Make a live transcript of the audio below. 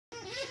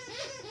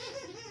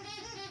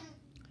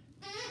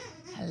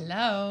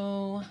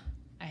Hello,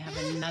 I have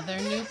another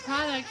new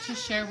product to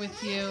share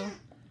with you.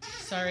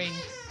 Sorry,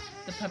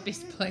 the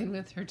puppy's playing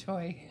with her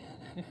toy.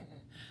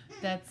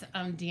 That's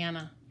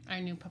Deanna, our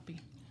new puppy.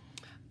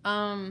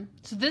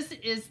 So this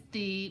is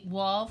the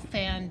wall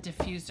fan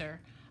diffuser.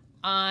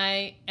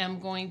 I am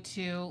going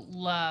to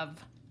love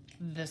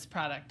this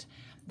product.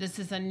 This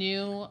is a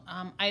new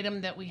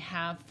item that we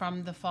have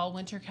from the fall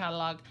winter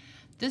catalog.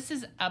 This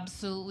is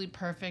absolutely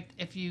perfect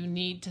if you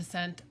need to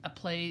scent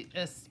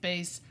a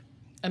space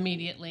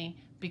immediately,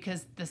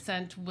 because the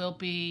scent will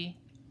be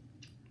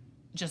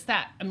just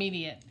that,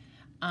 immediate.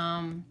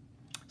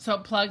 So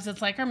it plugs,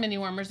 it's like our mini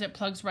warmers, it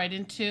plugs right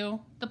into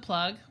the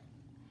plug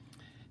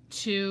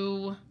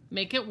to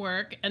make it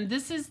work. And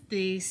this is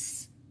the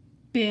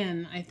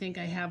spin. I think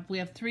we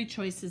have three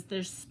choices.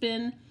 There's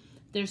spin,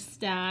 there's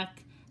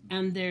stack,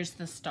 and there's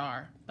the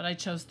star, but I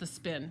chose the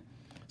spin.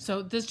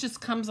 So this just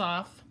comes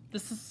off.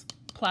 This is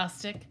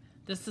plastic,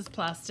 this is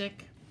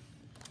plastic,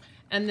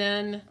 and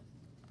then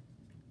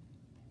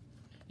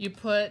you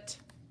put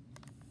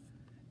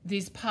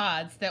these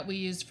pods that we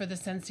use for the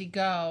Scentsy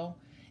Go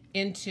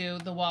into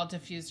the wall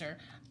diffuser.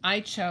 I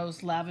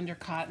chose lavender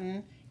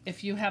cotton.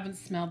 If you haven't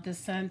smelled this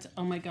scent,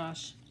 oh my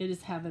gosh, it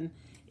is heaven.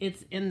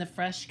 It's in the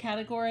fresh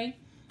category,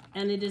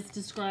 and it is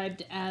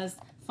described as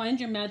find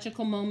your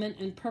magical moment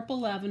in purple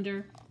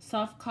lavender,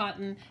 soft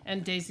cotton,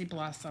 and daisy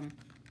blossom.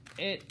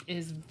 It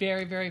is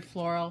very, very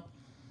floral,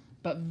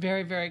 but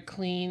very, very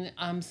clean.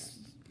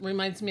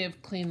 Reminds me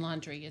of clean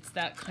laundry. It's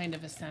that kind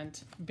of a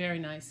scent. Very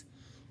nice.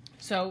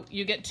 So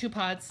you get 2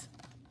 pods.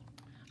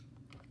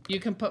 You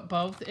can put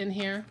both in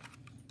here.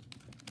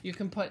 You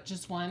can put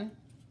just one.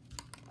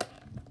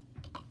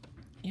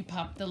 You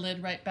pop the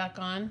lid right back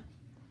on.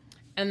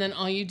 And then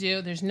all you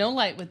do, there's no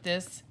light with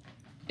this,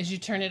 is you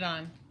turn it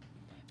on.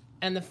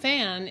 And the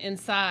fan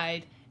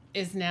inside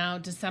is now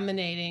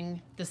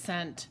disseminating the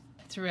scent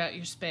throughout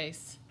your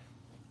space.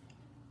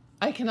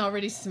 I can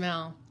already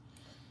smell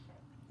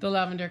the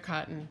lavender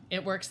cotton.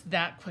 It works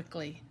that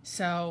quickly.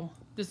 So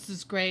this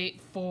is great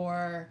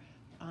for,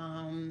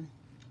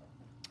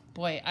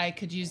 boy, I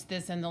could use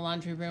this in the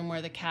laundry room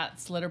where the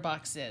cat's litter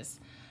box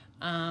is.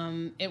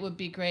 It would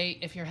be great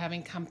if you're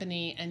having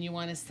company and you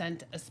want to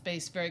scent a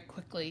space very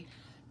quickly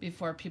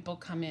before people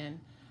come in.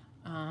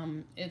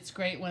 It's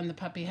great when the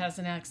puppy has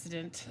an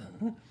accident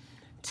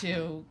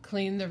to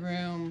clean the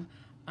room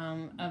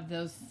of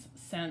those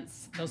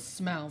scents, those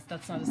smells.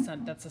 That's not a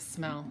scent, that's a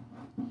smell.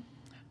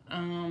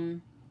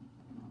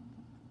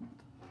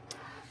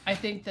 I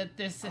think that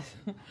this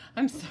is,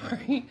 I'm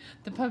sorry,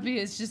 the puppy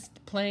is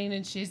just playing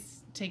and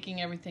she's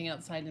taking everything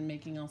outside and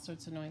making all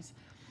sorts of noise.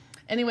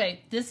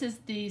 Anyway, this is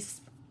the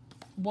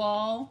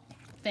wall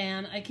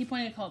fan. I keep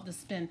wanting to call it the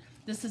spin.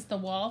 This is the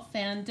wall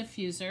fan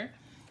diffuser.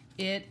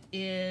 It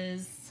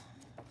is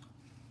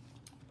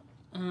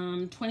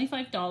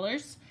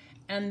 $25,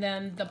 and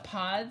then the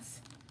pods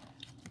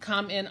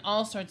come in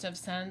all sorts of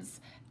scents,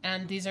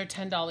 and these are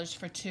 $10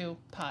 for 2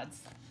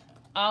 pods.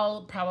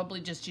 I'll probably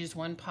just use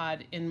 1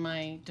 pod in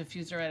my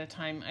diffuser at a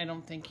time. I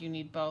don't think you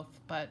need both,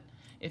 but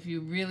if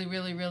you really,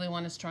 really, really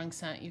want a strong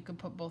scent, you could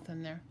put both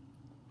in there.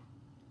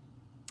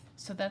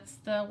 So that's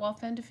the wall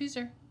fan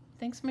diffuser.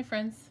 Thanks, my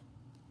friends.